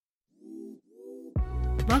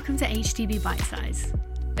Welcome to HTB Bite Size,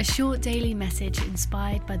 a short daily message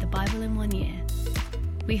inspired by the Bible in 1 year.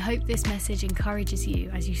 We hope this message encourages you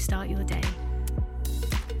as you start your day.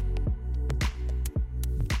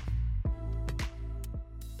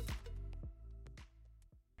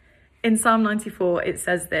 In Psalm 94, it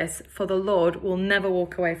says this: "For the Lord will never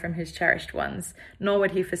walk away from his cherished ones, nor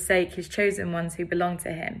would he forsake his chosen ones who belong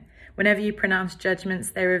to him. Whenever you pronounce judgments,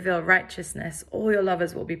 they reveal righteousness. All your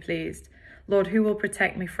lovers will be pleased. Lord, who will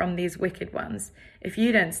protect me from these wicked ones? If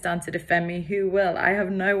you don't stand to defend me, who will? I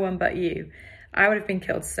have no one but you. I would have been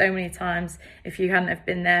killed so many times if you hadn't have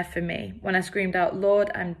been there for me. When I screamed out, 'Lord,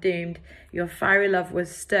 I'm doomed,' your fiery love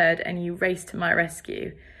was stirred and you raced to my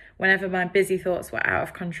rescue. Whenever my busy thoughts were out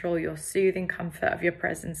of control, your soothing comfort of your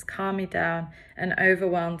presence calmed me down and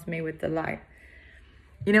overwhelmed me with delight."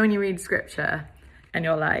 You know, when you read scripture and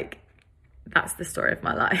you're like, that's the story of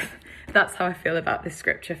my life. That's how I feel about this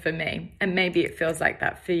scripture for me. And maybe it feels like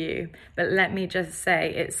that for you. But let me just say,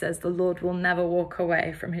 it says the Lord will never walk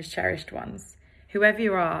away from his cherished ones. Whoever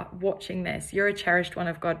you are watching this, you're a cherished one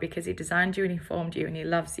of God because he designed you and he formed you and he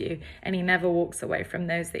loves you. And he never walks away from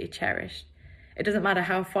those that he cherished. It doesn't matter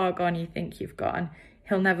how far gone you think you've gone.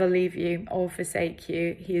 He'll never leave you or forsake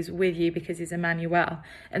you. He is with you because he's Emmanuel.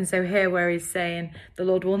 And so here where he's saying the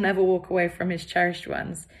Lord will never walk away from his cherished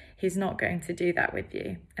ones, he's not going to do that with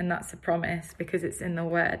you. And that's a promise because it's in the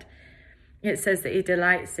word. It says that he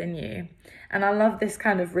delights in you. And I love this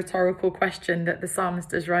kind of rhetorical question that the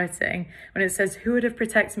psalmist is writing when it says, who would have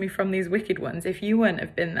protected me from these wicked ones? If you wouldn't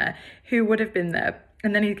have been there, who would have been there?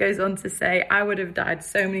 And then he goes on to say, I would have died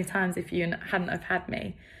so many times if you hadn't have had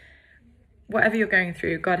me. Whatever you're going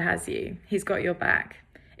through, God has you. He's got your back.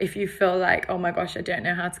 If you feel like, oh my gosh, I don't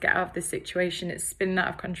know how to get out of this situation, it's spinning out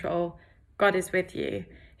of control, God is with you.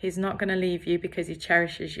 He's not going to leave you because he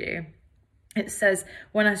cherishes you. It says,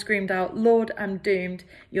 when I screamed out, Lord, I'm doomed,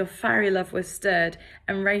 your fiery love was stirred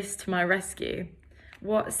and raced to my rescue.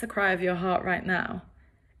 What's the cry of your heart right now?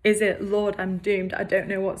 Is it, Lord, I'm doomed, I don't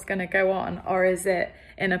know what's going to go on? Or is it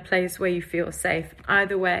in a place where you feel safe?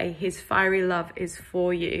 Either way, his fiery love is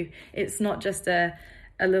for you. It's not just a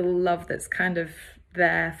little love that's kind of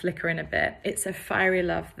there flickering a bit. It's a fiery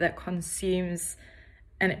love that consumes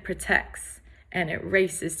and it protects and it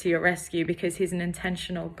races to your rescue because he's an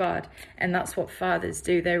intentional God. And that's what fathers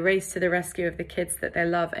do. They race to the rescue of the kids that they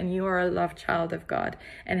love. And you are a loved child of God.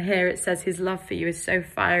 And here it says his love for you is so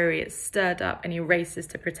fiery, it's stirred up, and he races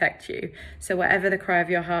to protect you. So whatever the cry of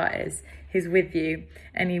your heart is, he's with you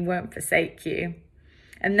and he won't forsake you.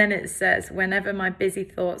 And then it says, whenever my busy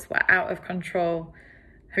thoughts were out of control,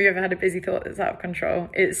 have you ever had a busy thought that's out of control?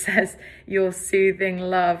 It says, your soothing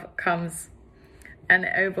love comes and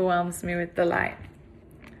it overwhelms me with delight.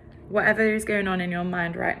 Whatever is going on in your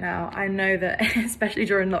mind right now, I know that, especially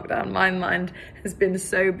during lockdown, my mind has been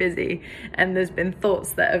so busy and there's been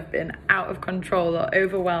thoughts that have been out of control or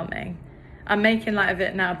overwhelming. I'm making light of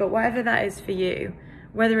it now, but whatever that is for you,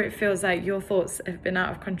 whether it feels like your thoughts have been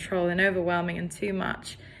out of control and overwhelming and too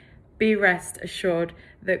much, be rest assured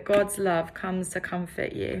that God's love comes to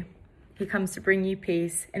comfort you. He comes to bring you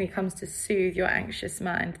peace and he comes to soothe your anxious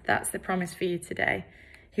mind. That's the promise for you today.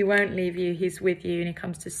 He won't leave you, he's with you, and he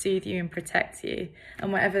comes to soothe you and protect you.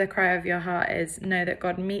 And whatever the cry of your heart is, know that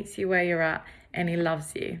God meets you where you're at and he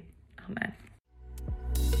loves you. Amen.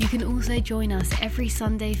 You can also join us every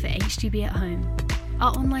Sunday for HTB at Home,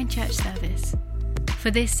 our online church service.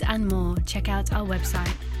 For this and more, check out our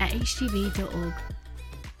website at htb.org.